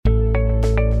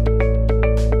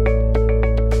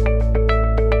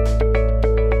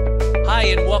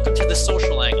The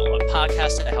Social Angle, a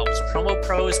podcast that helps promo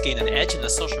pros gain an edge in the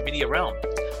social media realm.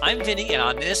 I'm Vinny, and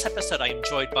on this episode, I am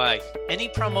joined by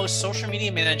AnyPromo's social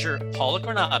media manager, Paula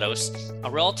Granados,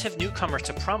 a relative newcomer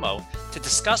to promo, to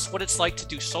discuss what it's like to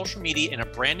do social media in a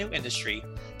brand new industry,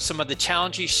 some of the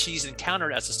challenges she's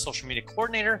encountered as a social media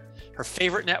coordinator, her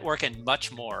favorite network, and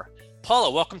much more. Paula,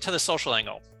 welcome to The Social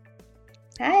Angle.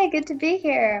 Hi, good to be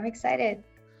here. I'm excited.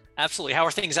 Absolutely. How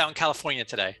are things out in California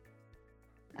today?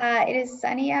 It is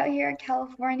sunny out here in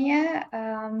California.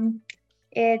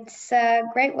 It's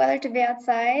great weather to be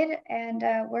outside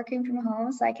and working from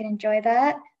home, so I can enjoy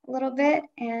that a little bit.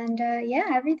 And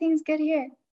yeah, everything's good here.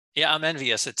 Yeah, I'm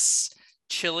envious. It's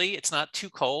chilly. It's not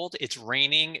too cold. It's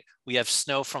raining. We have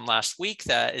snow from last week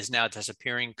that is now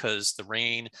disappearing because the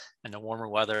rain and the warmer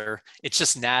weather. It's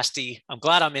just nasty. I'm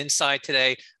glad I'm inside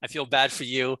today. I feel bad for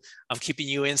you. I'm keeping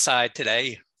you inside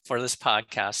today for this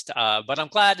podcast. But I'm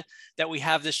glad that we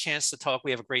have this chance to talk. We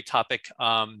have a great topic.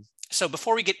 So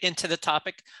before we get into the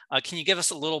topic, can you give us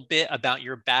a little bit about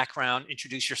your background,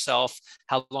 introduce yourself,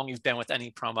 how long you've been with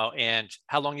AnyPromo, and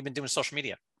how long you've been doing social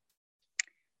media?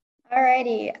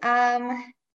 Alrighty.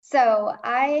 So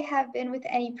I have been with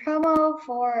AnyPromo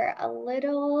for a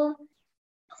little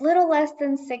less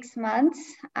than 6 months.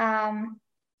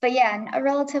 But yeah, a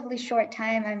relatively short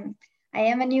time. I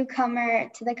am a newcomer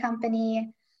to the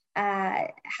company.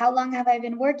 How long have I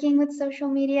been working with social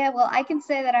media? Well, I can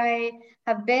say that I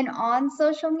have been on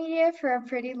social media for a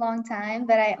pretty long time,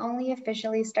 but I only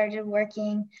officially started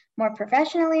working more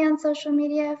professionally on social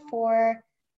media for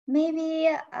maybe,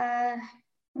 I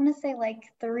want to say like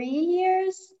 3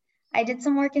 years. I did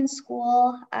some work in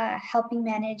school, helping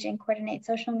manage and coordinate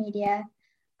social media.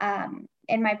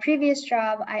 In my previous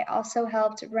job, I also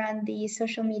helped run the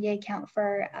social media account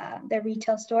for the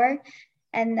retail store.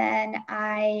 And then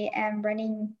I am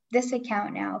running this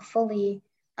account now fully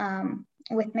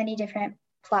with many different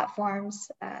platforms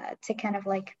to kind of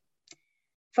like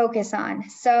focus on.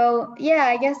 So yeah,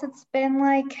 I guess it's been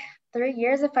like 3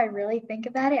 years if I really think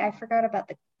about it. I forgot about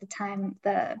the time,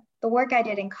 the work I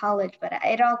did in college, but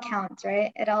it all counts,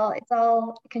 right? It's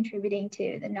all contributing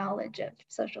to the knowledge of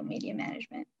social media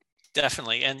management.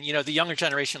 Definitely. And, you know, the younger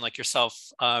generation like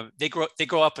yourself, they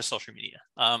grow up with social media.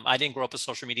 I didn't grow up with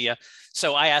social media.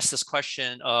 So I asked this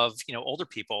question of, you know, older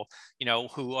people, you know,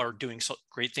 who are doing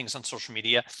great things on social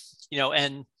media, you know,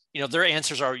 and, you know, their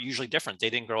answers are usually different. They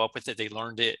didn't grow up with it. They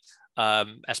learned it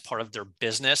as part of their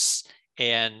business,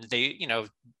 and they, you know,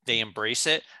 they embrace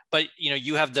it. But, you know,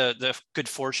 you have the good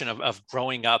fortune of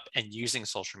growing up and using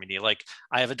social media. Like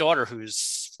I have a daughter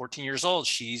who's 14 years old.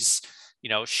 You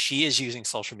know, she is using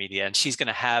social media, and she's going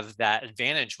to have that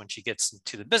advantage when she gets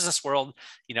into the business world,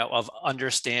 you know, of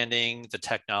understanding the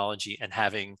technology and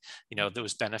having, you know,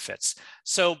 those benefits.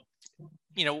 So,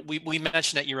 you know, we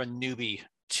mentioned that you're a newbie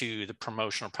to the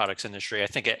promotional products industry. I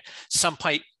think at some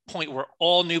point we're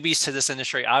all newbies to this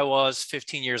industry. I was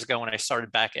 15 years ago when I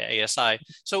started back at ASI.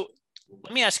 So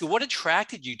let me ask you, what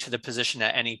attracted you to the position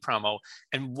at AnyPromo,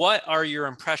 and what are your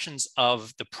impressions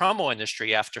of the promo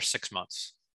industry after 6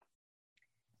 months?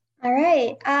 All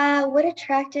right. What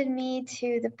attracted me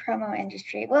to the promo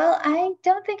industry? Well, I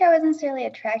don't think I was necessarily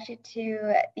attracted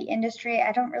to the industry.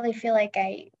 I don't really feel like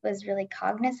I was really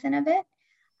cognizant of it.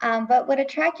 But what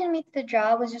attracted me to the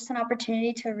job was just an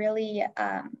opportunity to really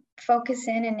focus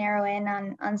in and narrow in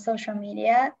on social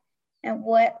media and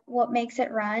what makes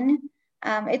it run.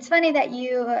 It's funny that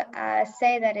you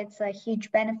say that it's a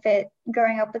huge benefit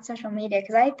growing up with social media,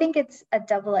 because I think it's a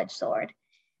double-edged sword.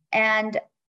 And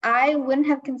I wouldn't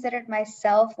have considered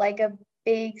myself like a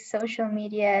big social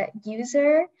media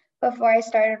user before I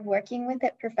started working with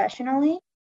it professionally,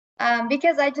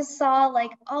 because I just saw like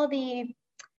all the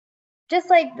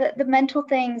mental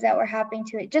things that were happening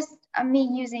to it, just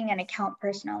me using an account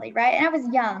personally, right? And I was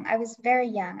young. I was very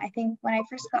young. I think when I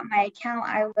first got my account,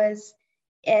 I was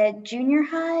at junior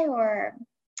high or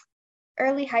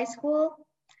early high school.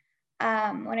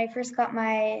 When I first got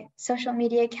my social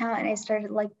media account and I started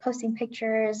like posting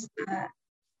pictures,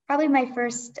 probably my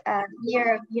first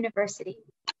year of university.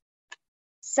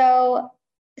 So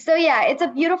yeah, it's a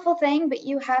beautiful thing, but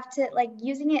you have to like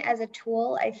using it as a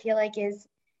tool. I feel like is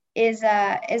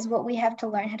what we have to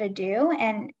learn how to do,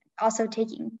 and also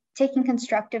taking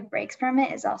constructive breaks from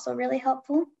it is also really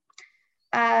helpful.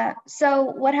 So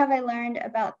what have I learned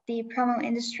about the promo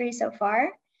industry so far?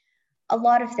 A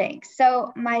lot of things.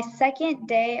 So my second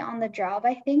day on the job,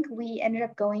 I think we ended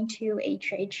up going to a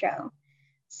trade show.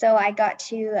 So I got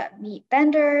to meet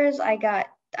vendors. I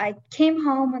came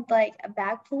home with like a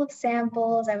bag full of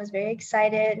samples. I was very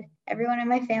excited. Everyone in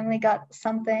my family got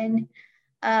something.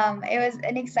 It was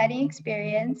an exciting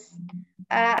experience.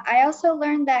 I also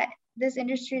learned that this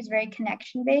industry is very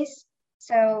connection based.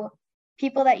 So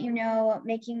people that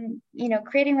making,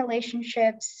 creating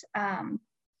relationships, and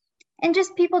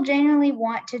just people genuinely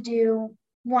want to do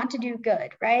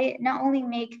good, right? Not only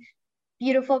make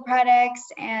beautiful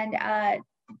products and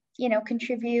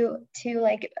contribute to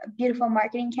like a beautiful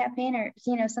marketing campaign or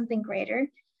something greater,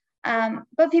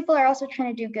 but people are also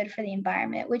trying to do good for the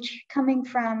environment. Which, coming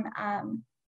from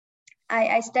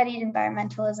I studied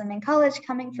environmentalism in college.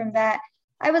 Coming from that,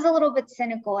 I was a little bit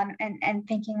cynical and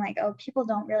thinking like, oh, people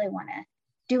don't really want to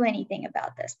do anything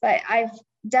about this. But I've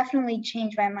definitely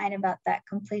changed my mind about that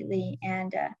completely.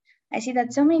 And I see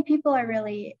that so many people are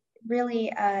really,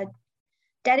 really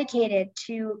dedicated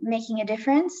to making a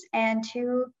difference and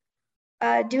to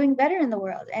doing better in the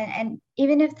world. And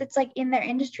even if it's like in their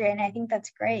industry, and I think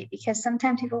that's great, because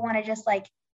sometimes people want to just like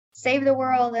save the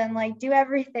world and like do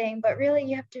everything, but really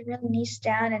you have to really niche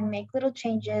down and make little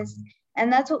changes.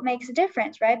 And that's what makes a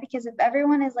difference, right? Because if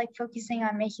everyone is like focusing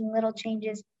on making little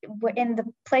changes in the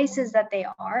places that they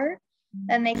are,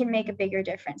 then they can make a bigger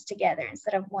difference together,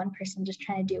 instead of one person just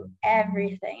trying to do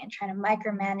everything and trying to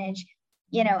micromanage,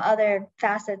 other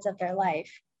facets of their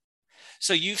life.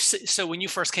 So when you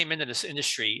first came into this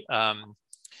industry,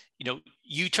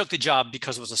 you took the job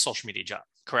because it was a social media job,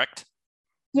 correct?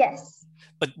 Yes.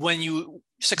 But when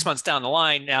 6 months down the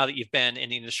line, now that you've been in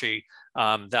the industry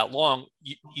that long,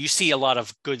 you see a lot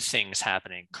of good things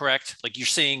happening, correct? Like you're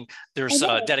seeing there's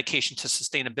dedication to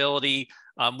sustainability.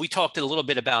 We talked a little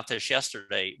bit about this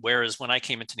yesterday, whereas when I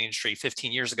came into the industry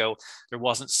 15 years ago, there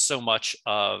wasn't so much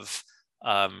of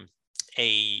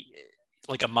a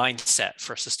mindset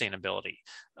for sustainability.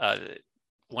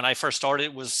 When I first started,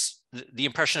 it was the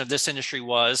impression of this industry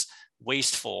was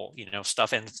wasteful,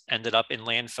 stuff ended up in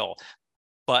landfill.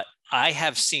 But I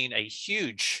have seen a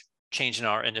huge change in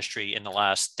our industry in the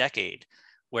last decade,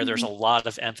 where there's a lot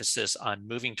of emphasis on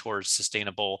moving towards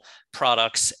sustainable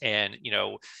products. And,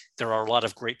 there are a lot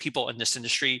of great people in this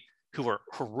industry who are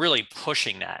really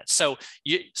pushing that. So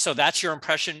that's your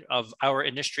impression of our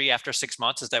industry after 6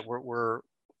 months, is that we're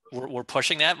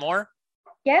pushing that more?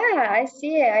 Yeah, I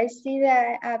see it. I see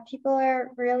that people are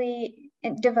really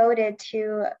devoted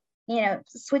to,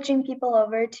 switching people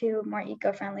over to more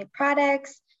eco-friendly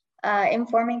products,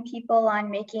 informing people on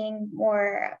making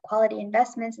more quality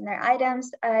investments in their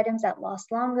items that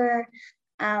last longer.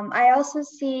 I also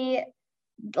see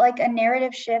like a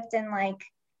narrative shift in like,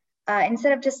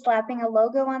 instead of just slapping a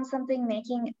logo on something,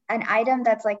 making an item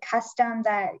that's like custom,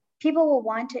 that people will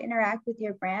want to interact with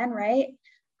your brand, right?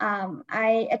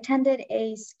 I attended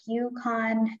a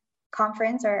SKUCon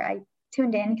conference, or I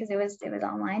tuned in because it was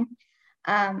online.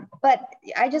 But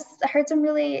I just heard some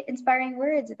really inspiring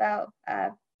words about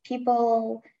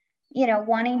people,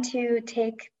 wanting to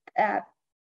take the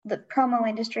promo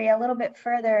industry a little bit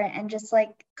further, and just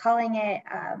like calling it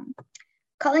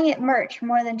merch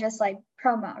more than just like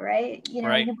promo, right?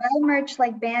 Right. You buy merch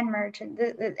like band merch, and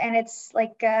it's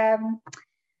like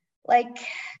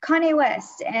Kanye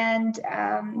West and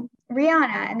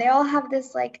Rihanna, and they all have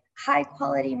this like high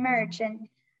quality merch. And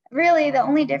really the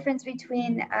only difference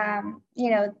between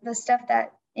the stuff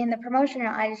that in the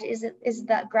promotional items is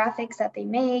the graphics that they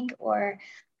make, or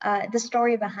the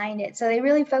story behind it. So they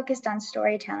really focused on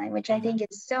storytelling, which I think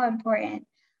is so important,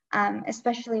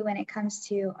 especially when it comes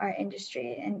to our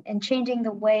industry, and changing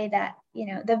the way that,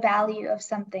 the value of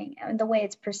something and the way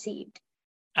it's perceived.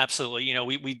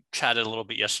 Absolutely. We chatted a little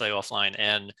bit yesterday offline,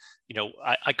 and,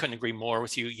 I couldn't agree more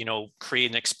with you.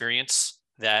 Create an experience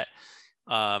that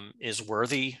is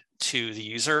worthy to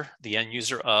the end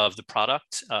user of the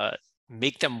product,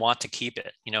 make them want to keep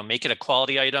it, make it a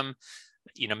quality item,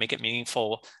 make it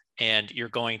meaningful, and you're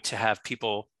going to have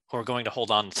people who are going to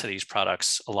hold on to these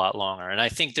products a lot longer. And I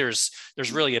think there's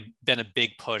really been a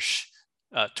big push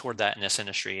toward that in this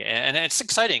industry. And it's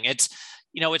exciting. It's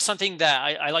something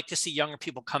that I like to see younger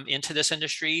people come into this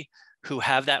industry who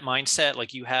have that mindset,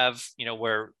 like you have,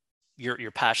 where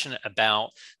you're passionate about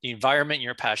the environment,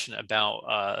 you're passionate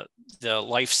about the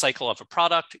life cycle of a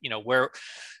product,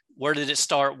 where did it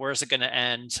start, where is it going to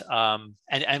end,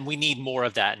 and we need more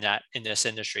of that in this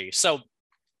industry. So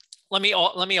let me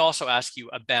also ask you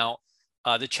about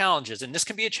the challenges, and this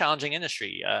can be a challenging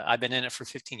industry. I've been in it for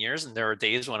 15 years, and there are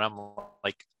days when I'm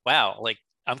like, wow, like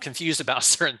I'm confused about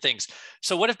certain things.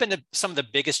 So what have been some of the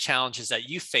biggest challenges that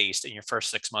you faced in your first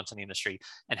 6 months in the industry,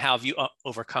 and how have you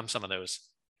overcome some of those?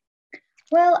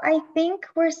 Well, I think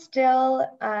we're still,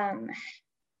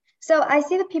 so I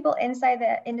see the people inside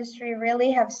the industry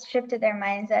really have shifted their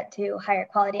mindset to higher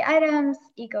quality items,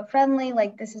 eco-friendly,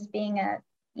 like this is being a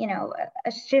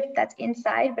shift that's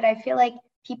inside, but I feel like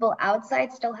people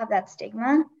outside still have that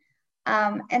stigma.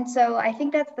 And so I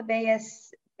think that's the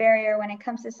biggest barrier when it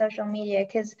comes to social media,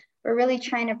 because we're really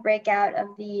trying to break out of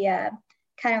the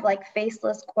kind of like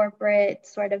faceless corporate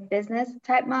sort of business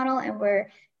type model. And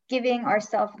we're giving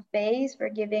ourselves a face, we're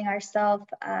giving ourselves,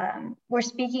 we're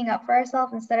speaking up for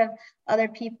ourselves instead of other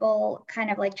people kind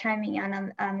of like chiming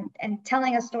in on and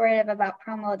telling a story about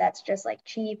promo that's just like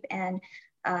cheap and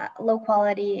low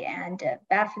quality and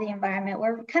bad for the environment.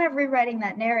 We're kind of rewriting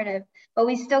that narrative, but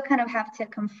we still kind of have to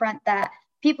confront that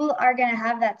people are going to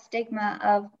have that stigma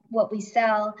of what we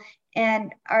sell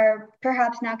and are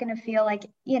perhaps not going to feel like,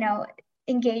 you know,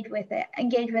 engage with it,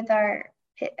 engage with our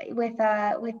with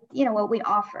you know what we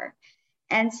offer.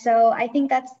 And so I think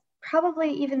that's probably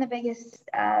even the biggest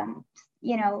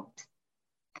you know,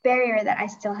 barrier that I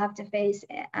still have to face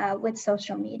with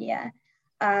social media.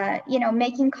 You know,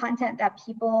 making content that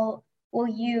people will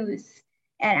use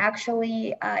and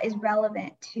actually is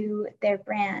relevant to their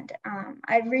brand.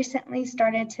 I've recently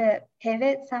started to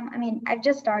pivot some. I mean, I've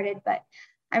just started, but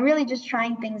I'm really just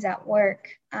trying things at work.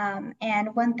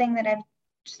 And one thing that I've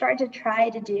started to try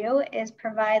to do is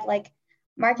provide like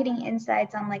marketing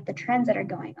insights on like the trends that are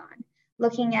going on,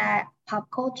 looking at pop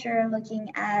culture,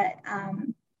 looking at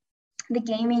the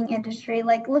gaming industry,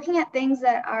 like looking at things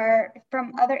that are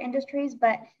from other industries,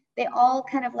 but they all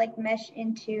kind of like mesh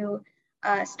into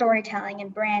storytelling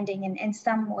and branding in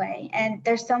some way. And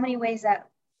there's so many ways that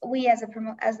we as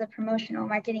the promotional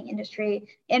marketing industry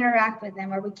interact with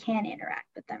them, or we can interact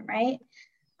with them, right?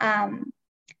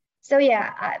 So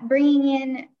yeah, bringing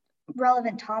in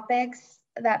relevant topics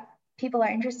that people are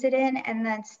interested in, and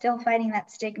then still fighting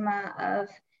that stigma of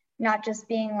not just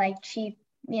being like cheap,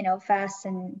 you know, fast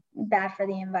and bad for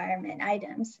the environment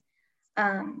items.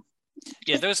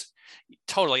 Yeah, those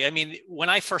totally. I mean, when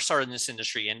I first started in this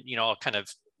industry, and you know, I'll kind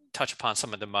of touch upon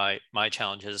some of my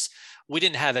challenges. We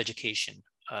didn't have education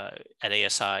at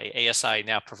ASI. ASI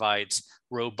now provides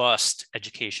robust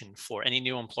education for any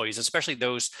new employees, especially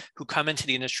those who come into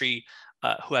the industry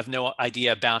who have no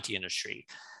idea about the industry.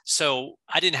 So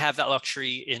I didn't have that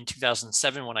luxury in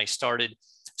 2007 when I started.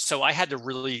 So I had to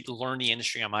really learn the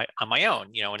industry on my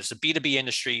own, you know, and it's a B2B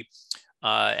industry,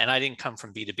 and I didn't come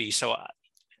from B2B. So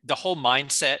the whole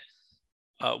mindset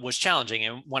was challenging.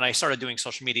 And when I started doing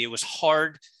social media, it was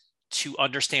hard to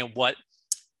understand what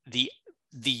the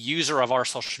user of our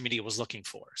social media was looking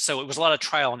for. So it was a lot of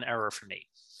trial and error for me.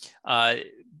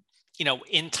 You know,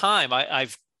 in time,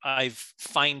 I've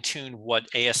fine-tuned what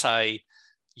ASI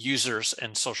users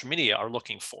and social media are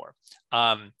looking for.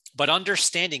 But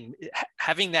understanding,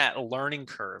 having that learning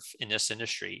curve in this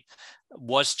industry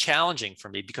was challenging for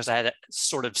me because I had to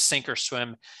sort of sink or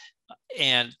swim,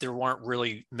 and there weren't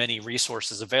really many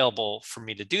resources available for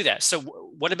me to do that. So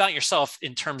what about yourself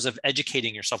in terms of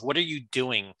educating yourself? What are you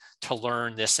doing to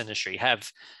learn this industry?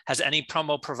 Has any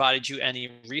promo provided you any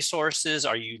resources?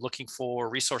 Are you looking for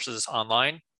resources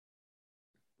online?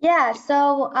 Yeah,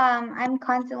 so I'm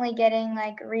constantly getting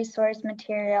like resource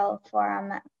material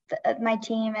from my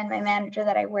team and my manager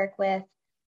that I work with.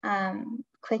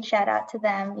 Quick shout out to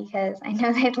them because I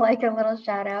know they'd like a little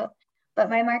shout out. But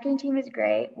my marketing team is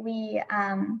great. We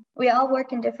all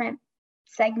work in different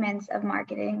segments of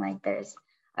marketing. Like there's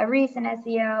Aris in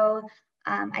SEO,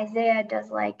 Isaiah does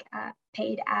like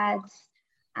paid ads,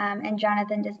 and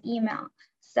Jonathan does email.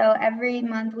 So every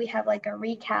month we have like a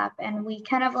recap, and we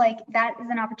kind of like, that is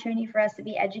an opportunity for us to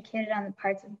be educated on the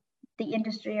parts of the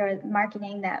industry or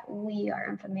marketing that we are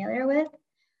unfamiliar with.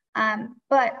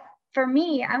 But for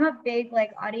me, I'm a big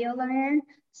like audio learner.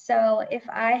 So if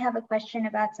I have a question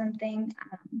about something,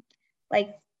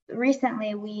 like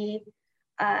recently we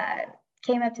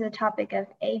came up to the topic of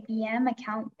ABM,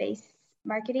 account-based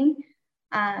marketing.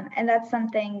 And that's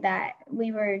something that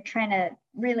we were trying to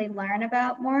really learn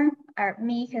about more, or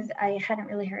me, because I hadn't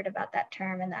really heard about that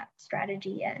term and that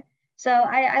strategy yet. So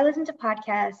I listen to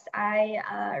podcasts,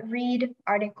 I read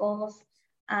articles.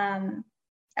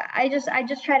 I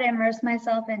just try to immerse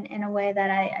myself in a way that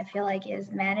I feel like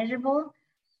is manageable.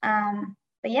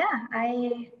 But yeah,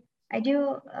 I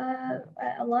do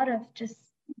a lot of just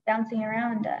bouncing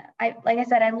around. Like I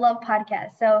said, I love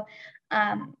podcasts. So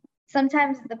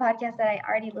sometimes the podcasts that I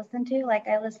already listen to, like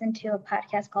I listen to a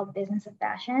podcast called Business of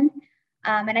Fashion.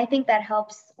 And I think that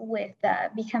helps with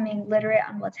becoming literate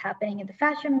on what's happening in the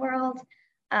fashion world.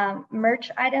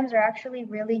 Merch items are actually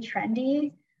really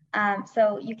trendy.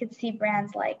 So you could see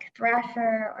brands like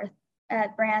Thrasher or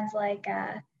brands like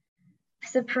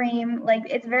Supreme. Like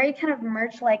it's very kind of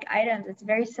merch-like items. It's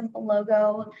very simple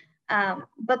logo.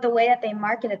 But the way that they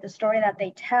market it, the story that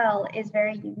they tell is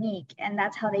very unique. And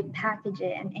that's how they package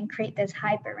it and create this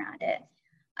hype around it.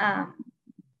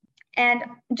 And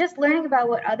just learning about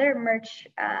what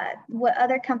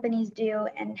other companies do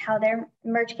and how their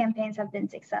merch campaigns have been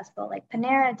successful. Like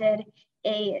Panera did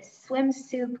a swim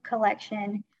soup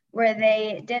collection where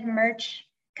they did merch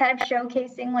kind of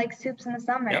showcasing like soups in the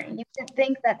summer. Yep. You didn't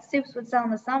think that soups would sell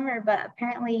in the summer, but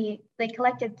apparently they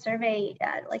collected survey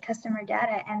like customer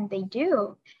data, and they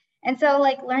do. And so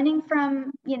like learning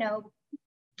from,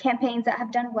 campaigns that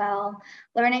have done well,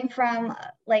 learning from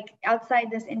like outside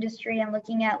this industry and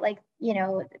looking at like,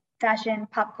 fashion,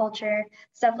 pop culture,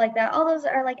 stuff like that. All those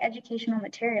are like educational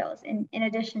materials in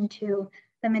addition to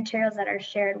the materials that are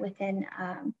shared within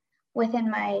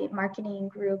my marketing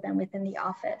group and within the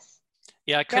office.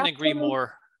 Yeah, I couldn't agree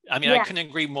more. I mean, Yeah. I couldn't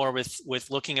agree more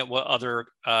with looking at what other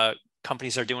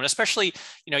companies are doing, especially,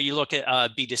 you look at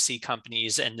B2C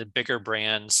companies and the bigger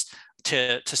brands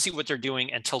to see what they're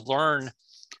doing and to learn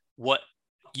what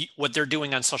they're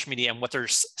doing on social media and what they're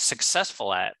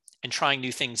successful at, and trying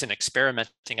new things and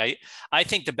experimenting. I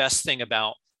think the best thing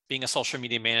about being a social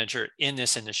media manager in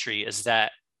this industry is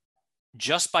that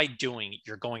just by doing,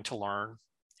 you're going to learn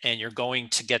and you're going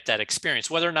to get that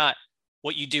experience. Whether or not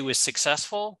what you do is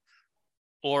successful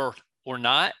or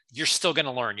not, you're still going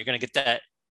to learn. You're going to get that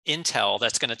intel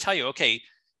that's going to tell you, okay,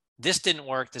 this didn't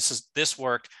work. This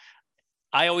worked.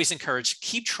 I always encourage,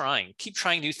 keep trying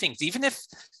new things. Even if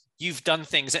you've done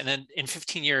things, and then in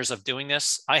 15 years of doing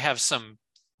this, I have some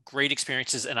great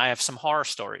experiences and I have some horror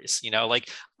stories. Like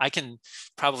I can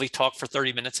probably talk for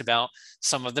 30 minutes about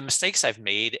some of the mistakes I've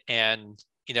made, and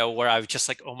where I was just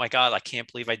like, oh my God, I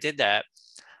can't believe I did that.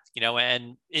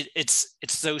 And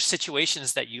it's those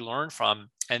situations that you learn from,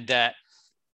 and that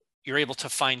you're able to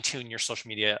fine tune your social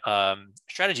media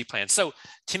strategy plan. So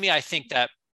to me, I think that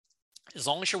as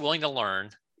long as you're willing to learn,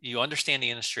 you understand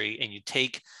the industry, and you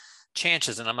take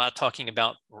chances, and I'm not talking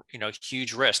about,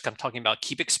 huge risk. I'm talking about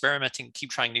keep experimenting, keep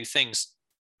trying new things.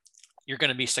 You're going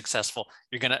to be successful.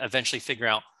 You're going to eventually figure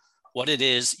out what it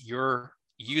is your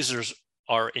users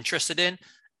are interested in,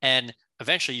 and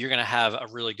eventually you're going to have a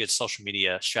really good social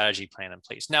media strategy plan in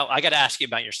place. Now, I got to ask you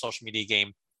about your social media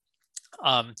game.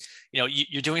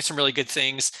 You're doing some really good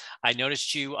things. I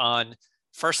noticed you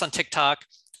first on TikTok,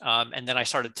 and then I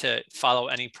started to follow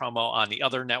AnyPromo on the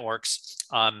other networks.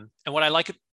 And what I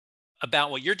like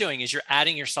about what you're doing is you're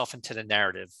adding yourself into the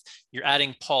narrative. You're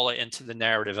adding Paula into the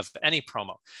narrative of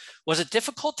AnyPromo. Was it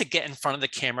difficult to get in front of the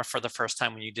camera for the first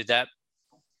time when you did that?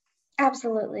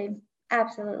 Absolutely.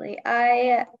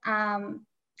 I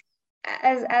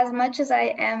as much as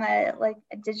I am a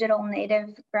digital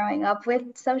native growing up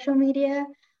with social media,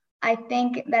 I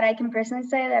think that I can personally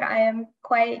say that I am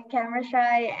quite camera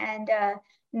shy and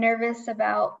nervous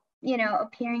about,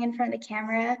 appearing in front of the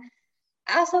camera.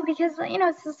 Also because,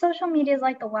 social media is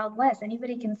like the Wild West.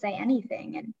 Anybody can say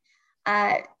anything.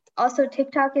 And also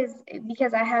TikTok is,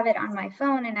 because I have it on my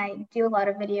phone and I do a lot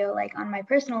of video like on my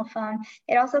personal phone,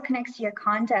 it also connects to your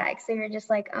contacts. So you're just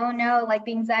like, oh no, like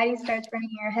the anxiety starts running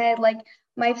in your head. Like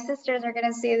my sisters are going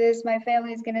to see this, my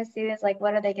family's going to see this. Like,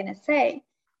 what are they going to say?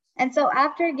 And so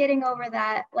after getting over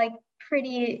that, like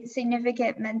pretty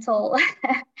significant mental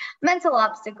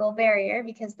obstacle barrier,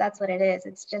 because that's what it is.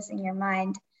 It's just in your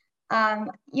mind.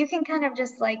 You can kind of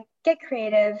just like get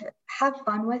creative, have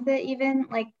fun with it. Even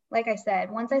like I said,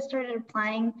 once I started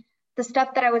applying the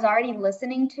stuff that I was already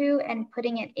listening to and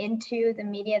putting it into the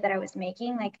media that I was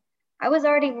making, like I was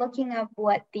already looking up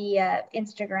what the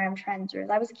Instagram trends were.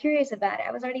 I was curious about it.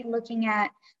 I was already looking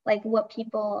at like what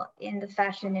people in the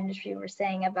fashion industry were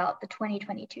saying about the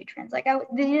 2022 trends. Like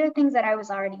these are things that I was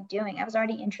already doing. I was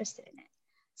already interested in it.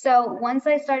 So once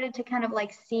I started to kind of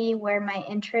like see where my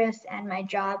interests and my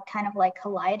job kind of like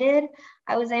collided,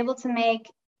 I was able to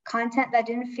make content that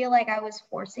didn't feel like I was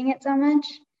forcing it so much.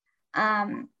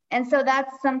 And so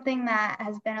that's something that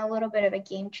has been a little bit of a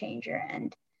game changer.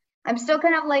 And I'm still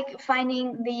kind of like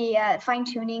finding the fine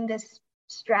tuning this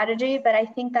strategy, but I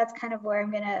think that's kind of where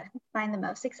I'm going to find the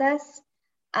most success.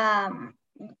 Kind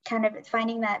of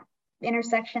finding that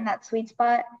intersection, that sweet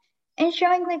spot, and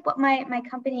showing like what my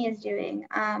company is doing.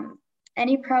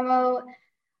 AnyPromo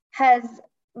has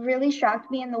really shocked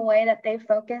me in the way that they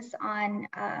focus on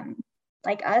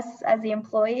like us as the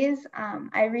employees.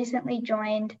 I recently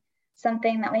joined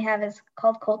something that we have is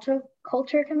called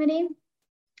Culture Committee,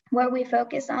 where we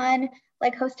focus on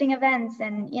like hosting events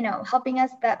and, helping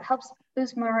us, that helps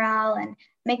boost morale and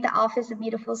make the office a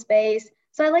beautiful space.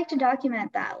 So I like to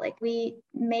document that. Like we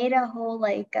made a whole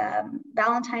like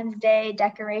Valentine's Day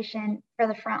decoration for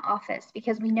the front office,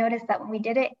 because we noticed that when we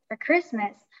did it for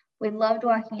Christmas, we loved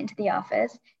walking into the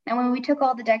office. And when we took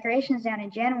all the decorations down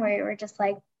in January, we were just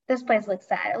like, this place looks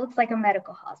sad. It looks like a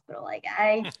medical hospital.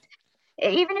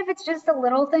 even if it's just a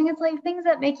little thing, it's like things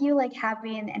that make you like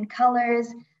happy, and colors.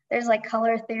 There's like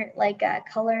color theory, like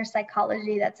color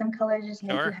psychology, that some colors just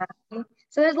make you Sure. happy.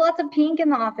 So there's lots of pink in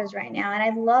the office right now, and I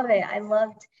love it. I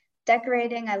loved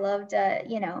decorating. I loved,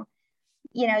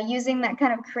 using that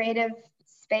kind of creative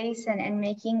space, and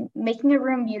making a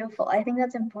room beautiful. I think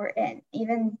that's important.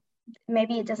 Even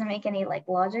maybe it doesn't make any like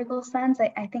logical sense.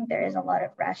 I think there is a lot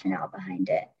of rationale behind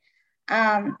it.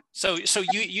 So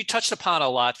you touched upon a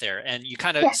lot there, and you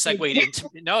kind of Yeah. segued into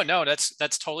no,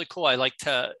 that's totally cool. I like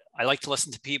to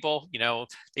listen to people.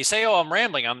 They say, "Oh, I'm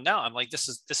rambling." I'm like, this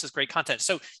is great content.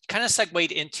 So you kind of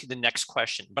segued into the next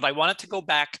question, but I wanted to go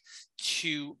back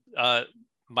to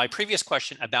my previous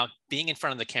question about being in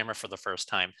front of the camera for the first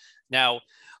time. Now,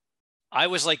 I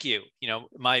was like you.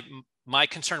 My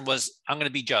concern was I'm going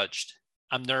to be judged.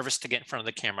 I'm nervous to get in front of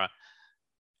the camera.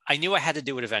 I knew I had to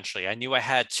do it eventually. I knew I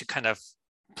had to kind of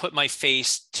put my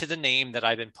face to the name that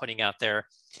I've been putting out there.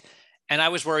 And I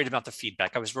was worried about the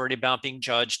feedback. I was worried about being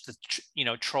judged,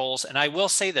 trolls. And I will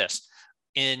say this,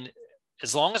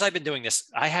 as long as I've been doing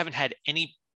this, I haven't had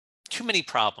too many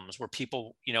problems where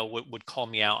people, would call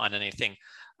me out on anything.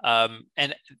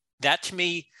 And that to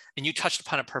me, and you touched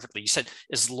upon it perfectly. You said,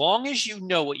 as long as you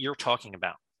know what you're talking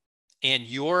about and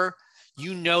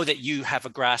that you have a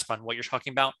grasp on what you're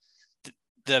talking about,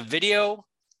 the video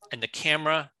and the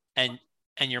camera and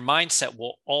your mindset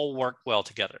will all work well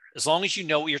together. As long as you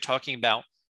know what you're talking about,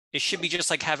 it should be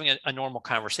just like having a normal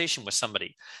conversation with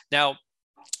somebody. Now,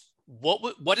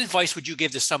 what advice would you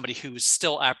give to somebody who's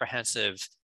still apprehensive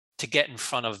to get in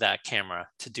front of that camera,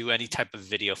 to do any type of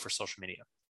video for social media?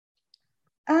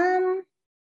 That's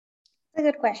a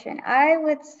good question. I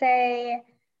would say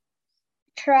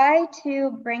try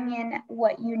to bring in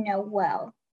what you know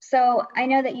well. So I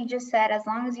know that you just said, as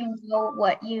long as you know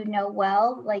what you know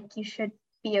well, like you should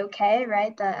be okay,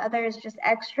 right? The other is just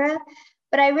extra.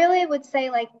 But I really would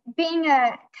say, like, being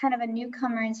a kind of a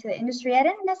newcomer into the industry, I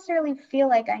didn't necessarily feel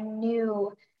like I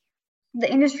knew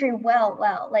the industry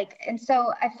well. Like, and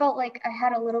so I felt like I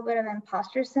had a little bit of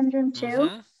imposter syndrome too,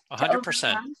 Mm-hmm. to 100%.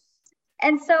 overcome.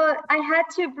 And so I had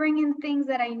to bring in things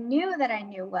that I knew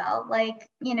well, like,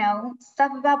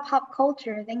 stuff about pop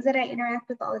culture, things that I interact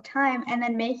with all the time. And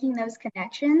then making those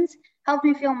connections helped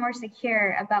me feel more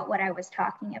secure about what I was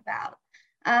talking about.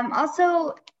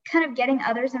 Also, kind of getting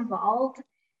others involved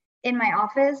in my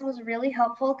office was really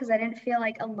helpful because I didn't feel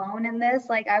like alone in this.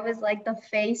 Like I was like the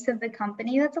face of the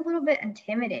company. That's a little bit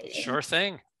intimidating. Sure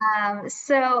thing.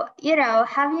 So,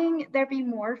 having there be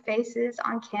more faces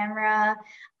on camera,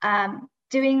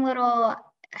 doing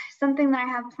something that I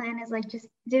have planned is like just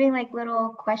doing like little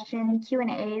question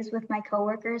Q&As with my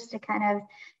coworkers to kind of,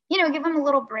 give them a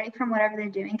little break from whatever they're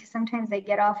doing. Cause sometimes they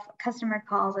get off customer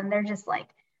calls and they're just like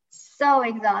so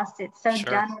exhausted, so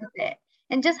Sure. done with it.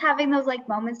 And just having those like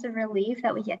moments of relief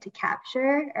that we get to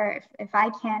capture, or if I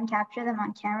can capture them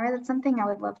on camera, that's something I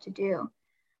would love to do.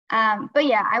 But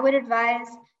yeah, I would advise,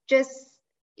 just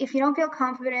if you don't feel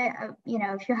confident,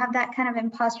 if you have that kind of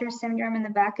imposter syndrome in the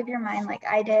back of your mind, like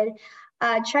I did,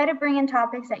 try to bring in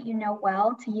topics that you know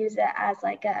well, to use it as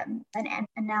like an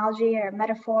analogy or a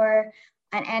metaphor,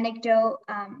 an anecdote.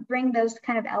 Bring those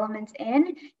kind of elements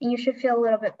in, and you should feel a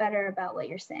little bit better about what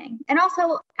you're saying. And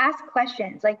also ask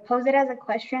questions, like pose it as a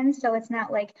question, so it's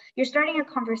not like you're starting a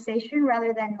conversation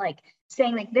rather than like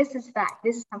saying like, this is fact,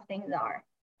 this is how things are.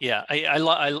 Yeah, I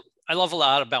love a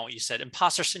lot about what you said.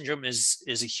 Imposter syndrome is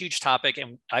a huge topic,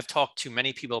 and I've talked to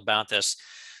many people about this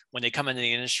when they come into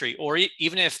the industry, or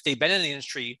even if they've been in the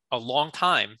industry a long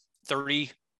time,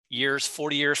 30 years,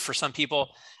 40 years for some people,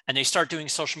 and they start doing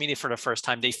social media for the first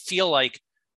time, they feel like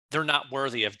they're not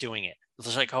worthy of doing it.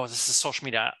 It's like, oh, this is social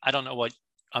media. I don't know what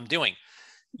I'm doing.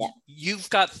 Yeah. You've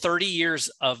got 30 years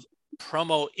of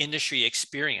promo industry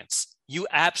experience. You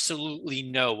absolutely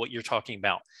know what you're talking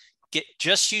about.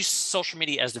 Just use social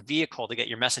media as the vehicle to get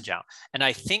your message out. And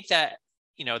I think that,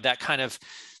 that kind of,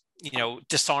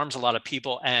 disarms a lot of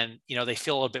people, and, they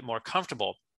feel a little bit more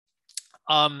comfortable.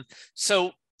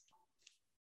 So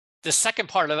the second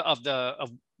part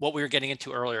of what we were getting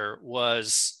into earlier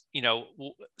was,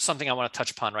 something I want to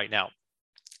touch upon right now.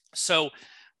 So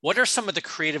what are some of the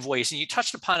creative ways, and you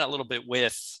touched upon it a little bit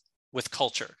with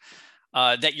culture,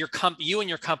 that you and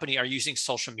your company are using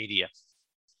social media?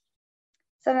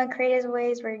 Some of the creative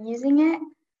ways we're using it.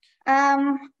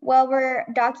 Well, we're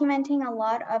documenting a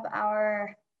lot of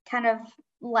our kind of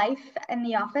life in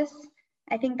the office.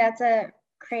 I think that's a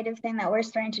creative thing that we're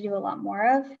starting to do a lot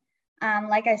more of.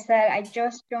 Like I said, I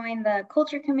just joined the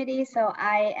culture committee, so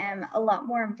I am a lot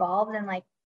more involved in like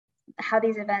how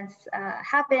these events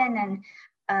happen, and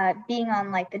being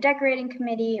on like the decorating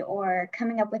committee or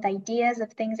coming up with ideas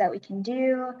of things that we can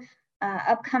do.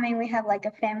 Upcoming, we have like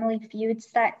a family feud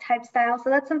type style. So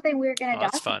that's something we're going to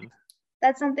That's document. fun.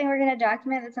 That's something we're going to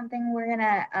document. That's something we're going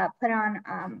to put on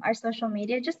our social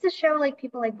media just to show like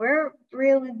people like we're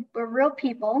real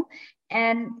people.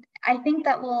 And I think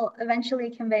that will eventually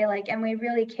convey like, and we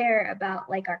really care about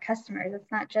like our customers.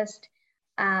 It's not just,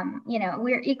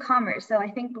 we're e-commerce. So I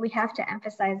think we have to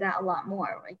emphasize that a lot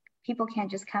more. Like people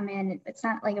can't just come in. It's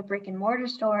not like a brick and mortar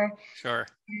store. Sure.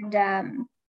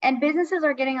 And businesses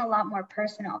are getting a lot more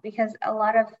personal because a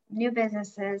lot of new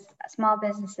businesses, small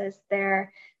businesses,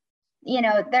 they're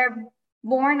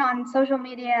born on social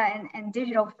media and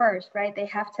digital first, right? They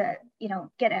have to,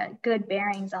 get a good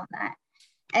bearings on that.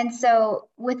 And so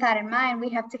with that in mind, we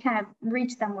have to kind of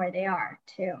reach them where they are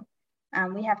too.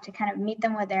 We have to kind of meet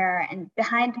them where they are, and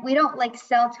we don't like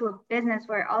sell to a business,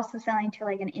 we're also selling to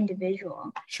like an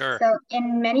individual. Sure. So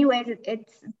in many ways,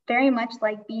 it's very much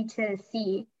like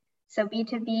B2C. So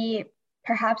B2B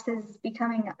perhaps is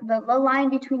becoming the line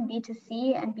between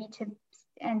B2C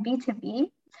and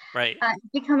B2B, right,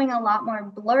 becoming a lot more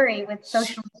blurry with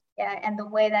social media and the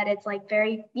way that it's like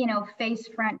very, face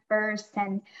front first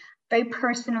and very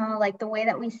personal, like the way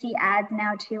that we see ads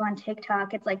now too on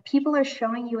TikTok. It's like people are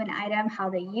showing you an item, how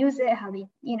they use it, how they,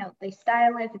 they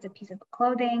style it, if it's a piece of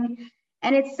clothing.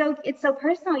 And it's so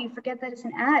personal, you forget that it's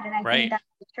an ad. And I think that's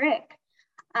the trick.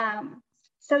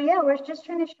 So yeah, we're just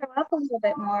trying to show up a little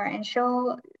bit more and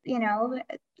show,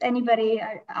 anybody,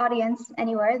 audience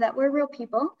anywhere, that we're real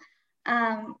people,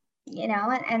 and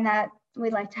that we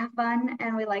like to have fun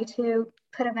and we like to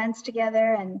put events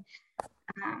together and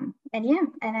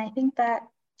I think that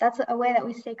that's a way that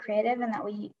we stay creative and that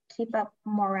we keep up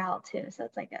morale too. So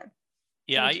it's like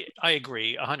I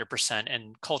agree 100%.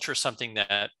 And culture is something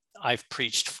that I've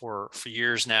preached for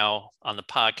years now on the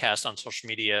podcast, on social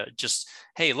media. Just,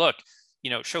 hey, look,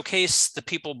 showcase the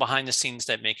people behind the scenes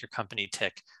that make your company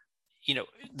tick.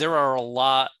 There are a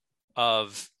lot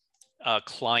of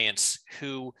clients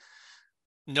who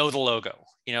know the logo.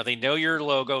 They know your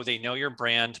logo, they know your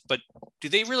brand, but do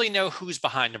they really know who's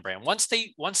behind the brand? Once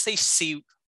they see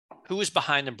who is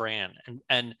behind the brand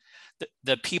and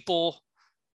the people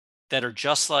that are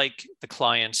just like the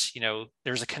clients,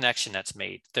 there's a connection that's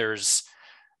made. There's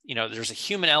a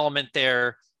human element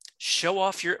there. Show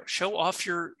off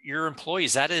your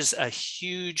employees. That is a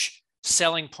huge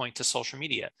selling point to social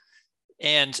media.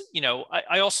 And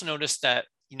I also noticed that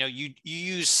you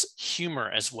use humor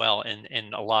as well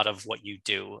in a lot of what you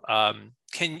do.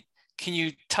 Can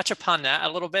you touch upon that a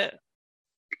little bit?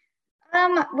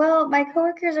 Well, my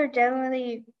coworkers are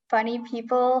generally funny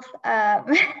people.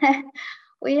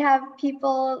 We have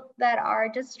people that are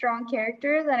just strong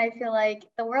characters, and I feel like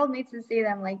the world needs to see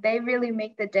them. Like they really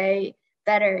make the day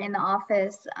better in the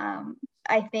office.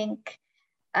 I think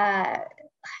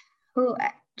who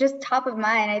just top of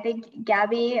mind, I think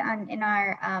Gabby on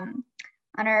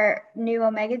our new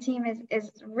Omega team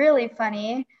is really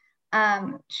funny.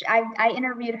 I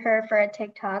interviewed her for a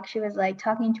TikTok. She was like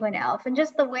talking to an elf, and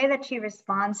just the way that she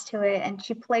responds to it and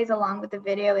she plays along with the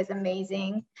video is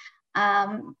amazing.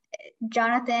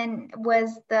 Jonathan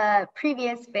was the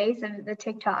previous face of the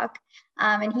TikTok,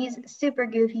 and he's super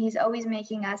goofy. He's always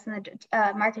making us in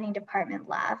the marketing department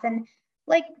laugh, and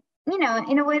like,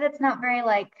 in a way that's not very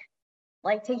like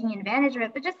taking advantage of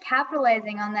it, but just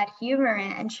capitalizing on that humor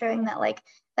and showing that like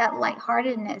that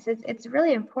lightheartedness. It's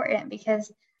really important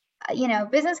because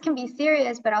business can be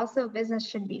serious, but also business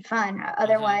should be fun.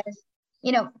 Otherwise,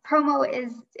 promo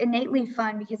is innately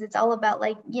fun because it's all about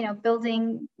like,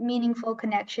 building meaningful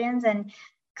connections and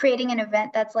creating an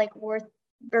event that's like worth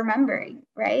remembering,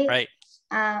 right? Right.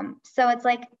 So it's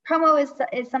like promo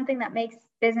is something that makes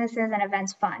businesses and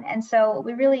events fun. And so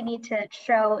we really need to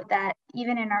show that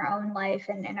even in our own life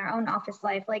and in our own office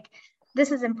life, like this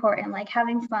is important, like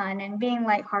having fun and being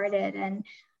lighthearted and,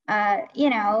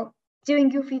 doing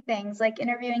goofy things like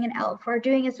interviewing an elf or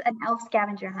doing an elf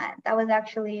scavenger hunt. That was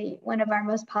actually one of our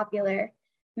most popular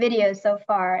videos so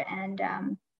far. And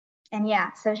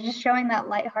yeah, so just showing that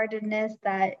lightheartedness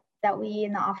that we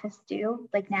in the office do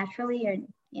like naturally or,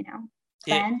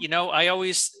 plan. I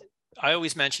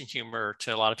always mention humor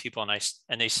to a lot of people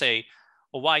and they say,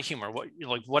 well, why humor?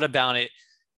 What about it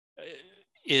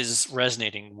is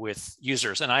resonating with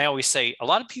users? And I always say a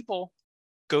lot of people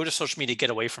go to social media to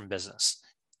get away from business.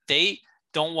 They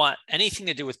don't want anything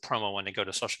to do with promo when they go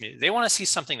to social media. They want to see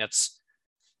something that's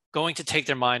going to take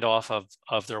their mind off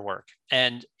of their work.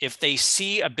 And if they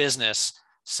see a business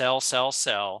sell,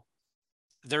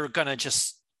 they're going to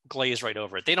just glaze right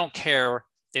over it. They don't care.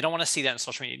 They don't want to see that in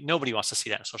social media. Nobody wants to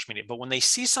see that in social media. But when they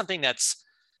see something that's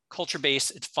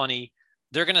culture-based, it's funny,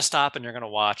 they're going to stop and they're going to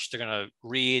watch, they're going to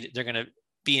read, they're going to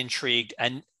be intrigued,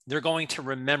 and they're going to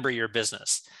remember your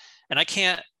business. And I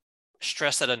can't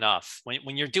stress that enough.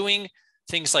 When you're doing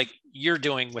things like you're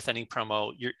doing with Any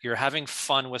Promo, you're having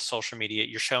fun with social media,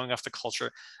 you're showing off the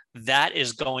culture, that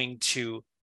is going to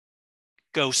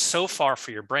go so far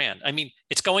for your brand. I mean,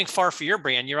 it's going far for your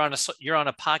brand. You're on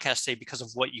a podcast today because of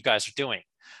what you guys are doing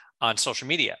on social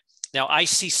media. Now, I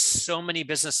see so many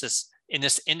businesses in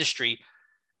this industry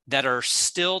that are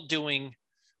still doing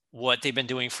what they've been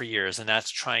doing for years, and that's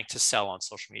trying to sell on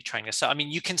social media, trying to sell. I mean,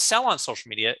 you can sell on social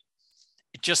media,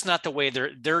 just not the way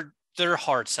they're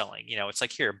hard selling. You know, it's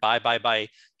like, here, buy,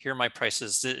 here are my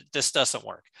prices. This doesn't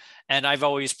work. And I've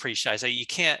always preached, I say, you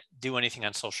can't do anything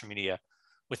on social media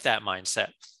with that mindset.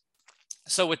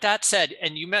 So with that said,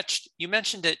 and you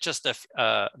mentioned it just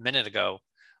a minute ago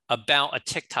about a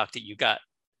TikTok that you got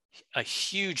a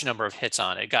huge number of hits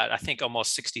on. It got, I think,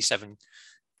 almost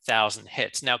 67,000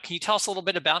 hits. Now, can you tell us a little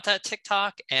bit about that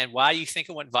TikTok and why you think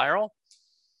it went viral?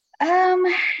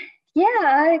 Yeah,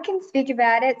 I can speak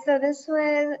about it. So this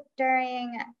was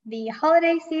during the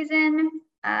holiday season.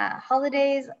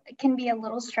 Holidays can be a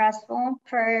little stressful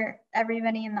for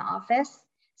everybody in the office.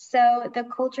 So the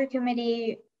culture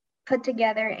committee put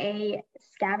together a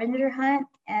scavenger hunt.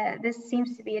 This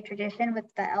seems to be a tradition with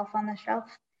the Elf on the Shelf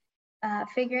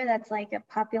figure. That's like a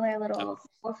popular little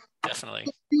wolf. Definitely.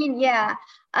 Yeah.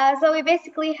 So we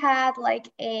basically had like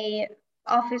a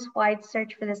office-wide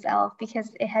search for this elf because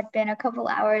it had been a couple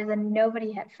hours and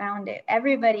nobody had found it.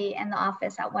 Everybody in the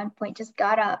office at one point just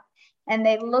got up and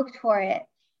they looked for it.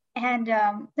 And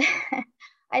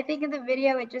I think in the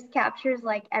video, it just captures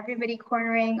like everybody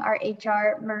cornering our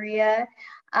HR, Maria.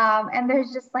 And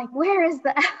there's just like, where is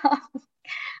the elf?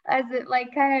 As it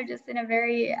like kind of just in a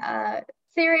very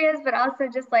serious, but also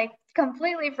just like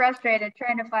completely frustrated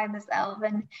trying to find this elf.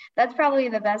 And that's probably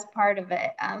the best part of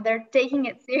it. They're taking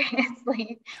it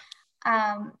seriously,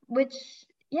 which,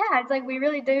 yeah, it's like we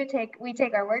really do take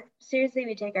our work seriously.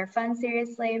 We take our fun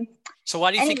seriously. So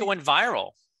why do you think it went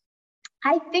viral?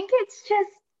 I think it's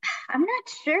just, I'm not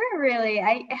sure really.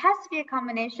 It has to be a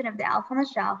combination of the Elf on the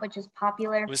Shelf, which is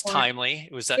popular. It was timely.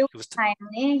 It was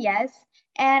timely, yes.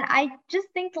 And I just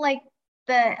think like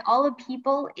all the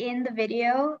people in the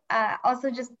video also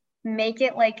just make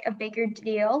it like a bigger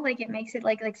deal. Like it makes it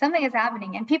like something is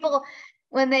happening, and people,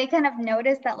 when they kind of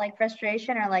notice that like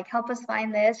frustration or like help us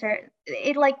find this, or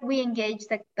it like we engage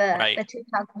the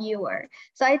TikTok viewer.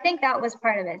 So I think that was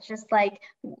part of it. It's just like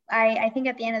I think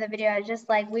at the end of the video, it's just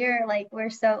like we're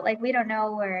so like we don't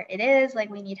know where it is, like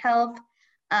we need help.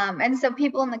 And so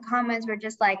people in the comments were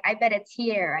just like, I bet it's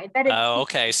here. I bet it's here.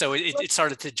 Okay. So it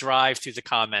started to drive through the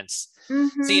comments.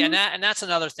 Mm-hmm. See, and that's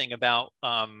another thing about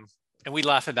and we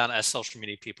laugh about it as social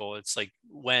media people. It's like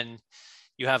when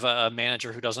you have a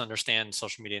manager who doesn't understand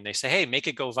social media and they say, hey, make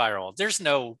it go viral. There's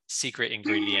no secret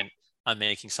ingredient on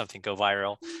making something go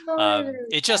viral.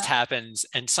 It just happens.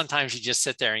 And sometimes you just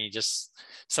sit there and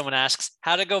someone asks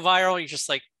how to go viral. You're just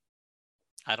like,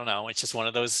 I don't know. It's just one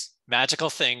of those magical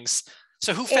things.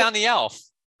 So who found the elf?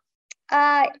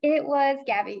 It was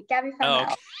Gabby. Gabby found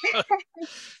the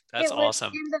elf. That's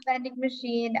awesome. In the vending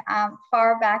machine,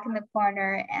 far back in the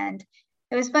corner. And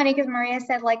it was funny because Maria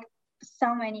said like,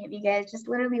 so many of you guys just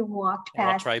literally walked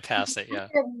right past it. Yeah.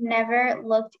 I've never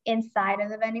looked inside of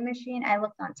the vending machine. I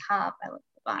looked on top. I looked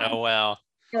at the bottom. Oh wow.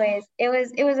 Anyways,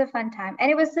 it was a fun time,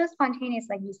 and it was so spontaneous,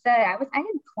 like you said. I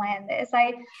didn't plan this.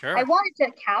 I wanted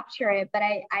to capture it, but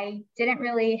I didn't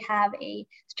really have a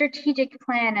strategic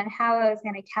plan on how I was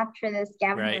going to capture this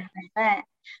scavenger event.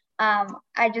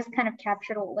 I just kind of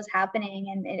captured what was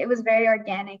happening, and it was very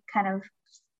organic kind of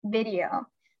video.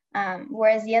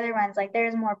 Whereas the other ones, like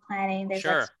there's more planning, there's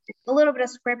like a little bit of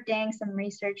scripting, some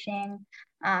researching.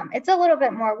 It's a little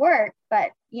bit more work, but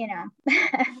you know.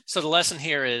 So the lesson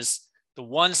here is the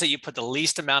ones that you put the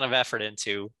least amount of effort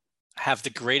into have the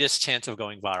greatest chance of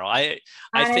going viral.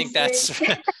 I think that's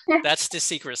the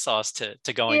secret sauce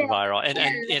to going viral. And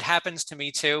it happens to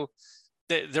me too.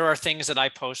 There are things that I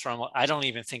post where I don't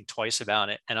even think twice about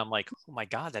it. And I'm like, oh my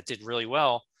God, that did really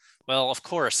well. Well, of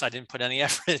course, I didn't put any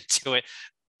effort into it.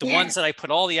 The ones that I put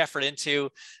all the effort into,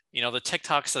 you know, the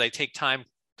TikToks that I take time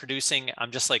producing,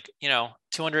 I'm just like, you know,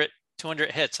 200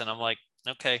 hits. And I'm like,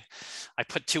 okay, I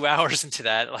put 2 hours into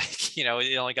that. Like, you know,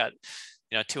 it only got,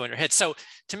 you know, 200 hits. So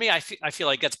to me, I feel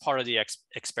like that's part of the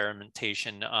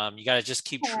experimentation. You got to just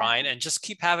keep trying and just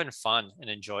keep having fun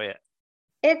and enjoy it.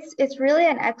 It's really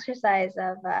an exercise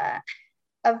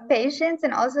of patience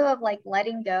and also of like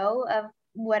letting go of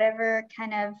whatever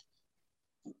kind of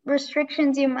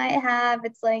restrictions you might have.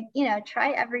 It's like,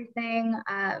 try everything,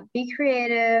 be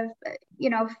creative,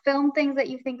 film things that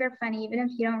you think are funny, even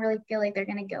if you don't really feel like they're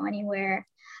going to go anywhere.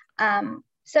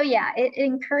 So yeah, it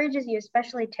encourages you,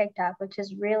 especially TikTok, which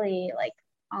is really like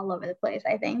all over the place,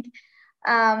 I think.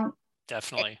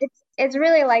 Definitely. It's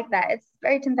really like that. It's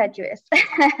very tempestuous.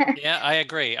 Yeah, I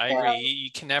agree. I agree.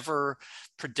 You can never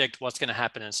predict what's going to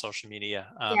happen in social media.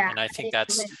 And I think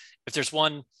that's, if there's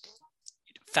one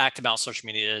fact about social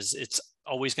media, is it's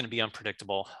always going to be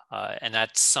unpredictable. And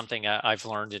that's something I've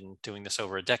learned in doing this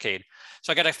over a decade.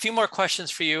 So I got a few more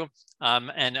questions for you.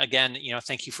 And again,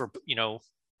 thank you for,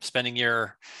 spending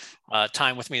your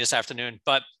time with me this afternoon.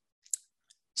 But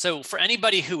so for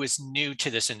anybody who is new to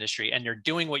this industry and you're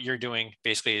doing what you're doing,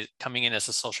 basically coming in as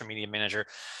a social media manager,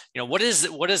 what is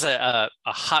a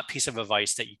hot piece of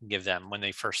advice that you can give them when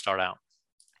they first start out?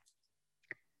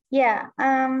 Yeah,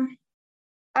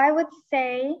 I would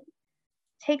say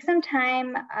take some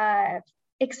time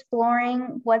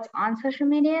exploring what's on social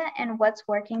media and what's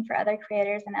working for other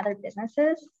creators and other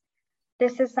businesses.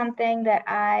 This is something that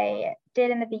I did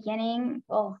in the beginning.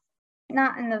 Well,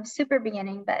 not in the super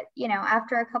beginning, but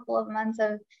after a couple of months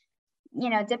of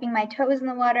dipping my toes in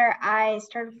the water, I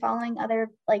started following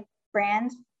other like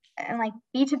brands and like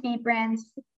B2B brands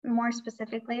more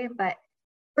specifically, but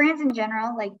brands in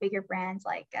general, like bigger brands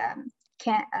like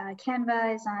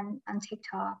Canva is on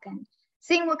TikTok, and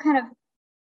seeing what kind of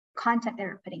content they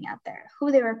were putting out there,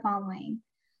 who they were following,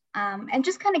 and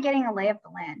just kind of getting a lay of the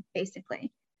land,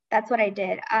 basically. That's what I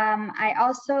did. I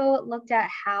also looked at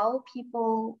how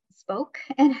people spoke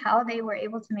and how they were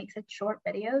able to make such short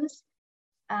videos.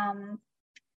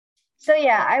 So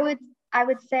yeah, I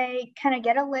would say kind of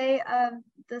get a lay of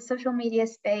the social media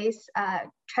space.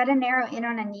 Try to narrow in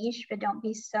on a niche, but don't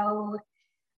be so.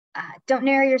 Don't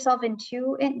narrow yourself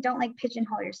into it. Don't like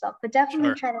pigeonhole yourself, but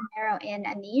definitely try to narrow in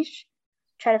a niche.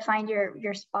 Try to find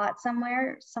your spot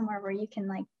somewhere where you can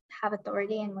like have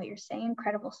authority in what you're saying,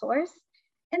 credible source.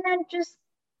 And then just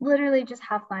literally just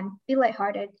have fun, be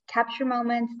lighthearted, capture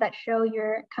moments that show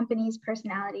your company's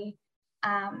personality.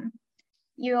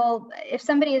 If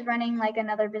somebody is running like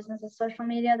another business's social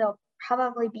media, they'll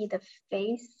probably be the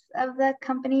face of the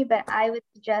company, but I would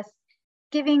suggest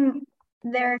giving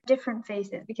their different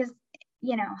faces, because,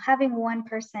 having one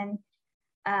personality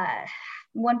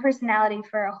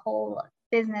for a whole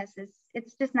business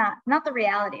it's just not the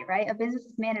reality, right? A business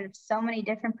is made of so many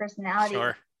different personalities.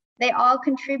 Sure. They all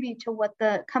contribute to what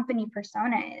the company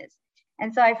persona is.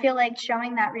 And so I feel like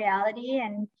showing that reality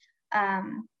and,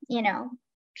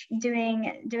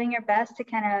 doing your best to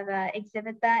kind of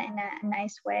exhibit that in a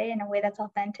nice way, in a way that's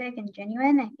authentic and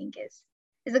genuine, I think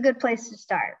is a good place to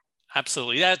start.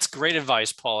 Absolutely. That's great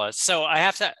advice, Paula. So I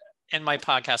have to end my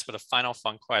podcast with a final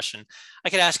fun question. I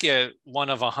could ask you one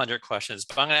of 100 questions,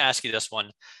 but I'm going to ask you this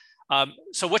one.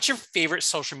 So what's your favorite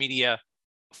social media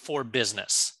for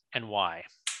business and why?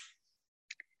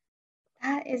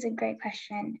 That is a great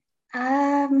question.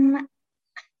 I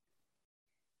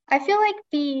feel like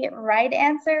the right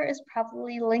answer is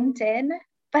probably LinkedIn,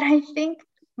 but I think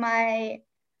my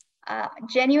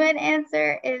genuine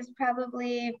answer is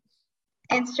probably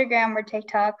Instagram or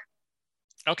TikTok.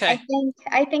 Okay.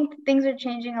 I think things are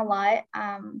changing a lot.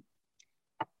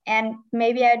 And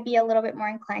maybe I'd be a little bit more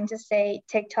inclined to say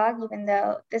TikTok, even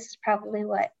though this is probably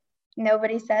what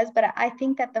nobody says. But I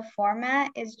think that the format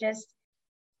is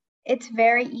it's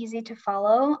very easy to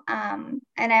follow. And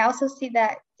I also see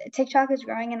that TikTok is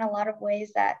growing in a lot of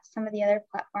ways that some of the other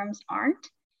platforms aren't.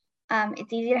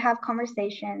 It's easy to have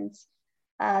conversations.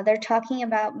 They're talking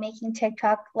about making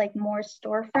TikTok like more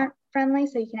storefront friendly,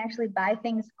 so you can actually buy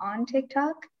things on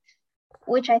TikTok,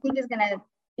 which I think is going to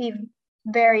be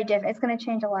very different. It's going to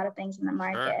change a lot of things in the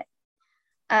market.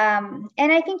 Sure.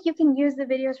 And I think you can use the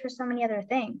videos for so many other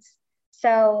things.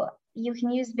 So you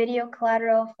can use video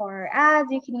collateral for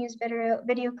ads. You can use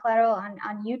video collateral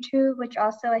on YouTube, which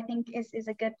also I think is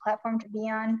a good platform to be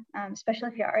on, especially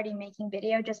if you're already making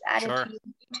video. Just add it to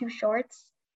YouTube Shorts.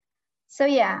 So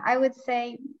yeah, I would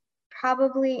say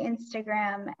probably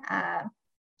Instagram.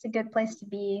 It's a good place to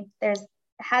be. It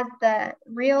has the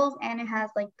reels and it has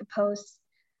like the posts.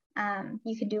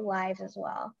 You could do lives as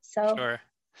well. So sure.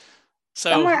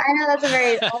 Somewhere, I know that's a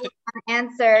very old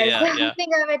answer. Yeah, I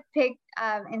think I would pick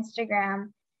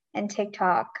Instagram and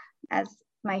TikTok as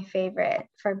my favorite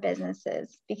for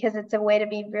businesses, because it's a way to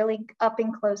be really up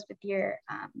and close with your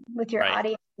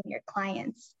audience and your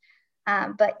clients.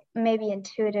 But maybe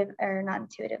intuitive or not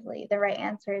intuitively, the right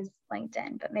answer is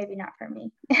LinkedIn, but maybe not for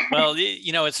me. Well,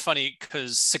 it's funny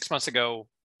because 6 months ago,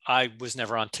 I was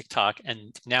never on TikTok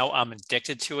and now I'm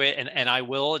addicted to it. And I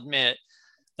will admit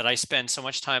that I spend so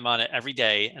much time on it every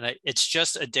day, and it's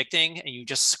just addicting, and you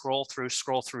just scroll through.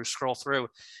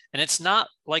 And it's not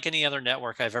like any other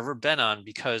network I've ever been on,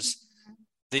 because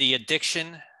the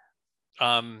addiction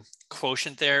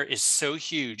quotient there is so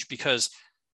huge, because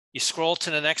you scroll to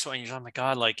the next one and you're, oh my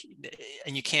God, like,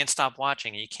 and you can't stop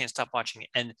watching, and you can't stop watching.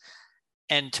 And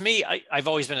to me, I've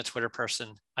always been a Twitter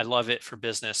person. I love it for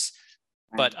business.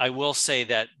 But I will say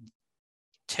that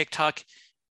TikTok,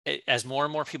 as more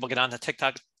and more people get onto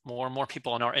TikTok, more and more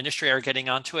people in our industry are getting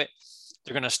onto it.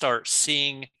 They're going to start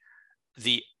seeing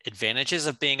the advantages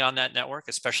of being on that network,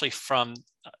 especially from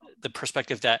the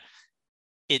perspective that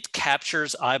it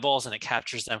captures eyeballs, and it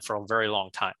captures them for a very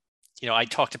long time. You know, I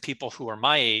talk to people who are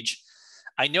my age.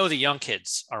 I know the young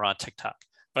kids are on TikTok,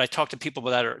 but I talk to people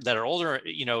that are older,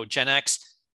 you know, Gen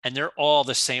X, and they're all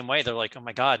the same way. They're like, oh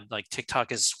my God, like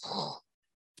TikTok is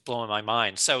blowing my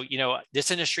mind. So, you know,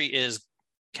 this industry is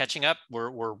catching up.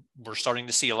 We're starting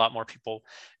to see a lot more people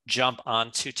jump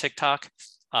onto TikTok,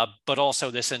 but also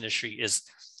this industry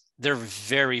they're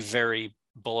very, very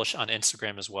bullish on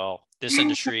Instagram as well. This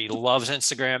industry loves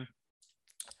Instagram.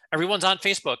 Everyone's on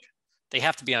Facebook. They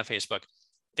have to be on Facebook.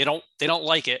 They don't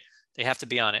like it. They have to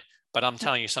be on it. But I'm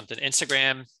telling you something,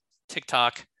 Instagram,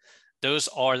 TikTok, those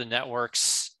are the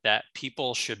networks that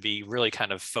people should be really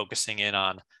kind of focusing in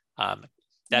on.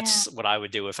 That's what I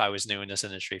would do if I was new in this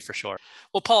industry, for sure.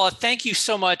 Well, Paula, thank you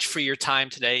so much for your time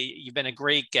today. You've been a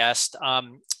great guest.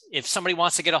 If somebody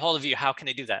wants to get a hold of you, how can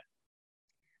they do that?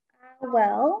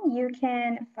 Well, you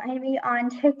can find me on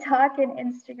TikTok and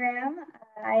Instagram.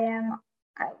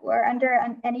 We're under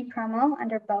Any Promo,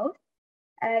 under both.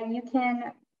 You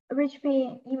can reach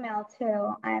me email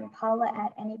too. I'm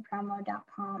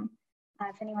paula@anypromo.com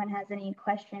if anyone has any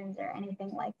questions or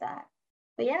anything like that.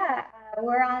 But yeah,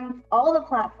 we're on all the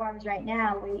platforms right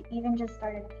now. We even just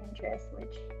started Pinterest,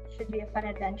 which should be a fun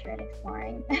adventure in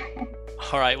exploring.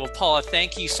 All right. Well, Paula,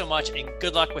 thank you so much, and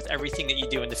good luck with everything that you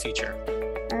do in the future.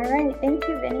 All right. Thank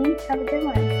you, Vinny. Have a good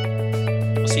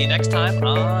one. We'll see you next time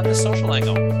on The Social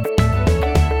Angle.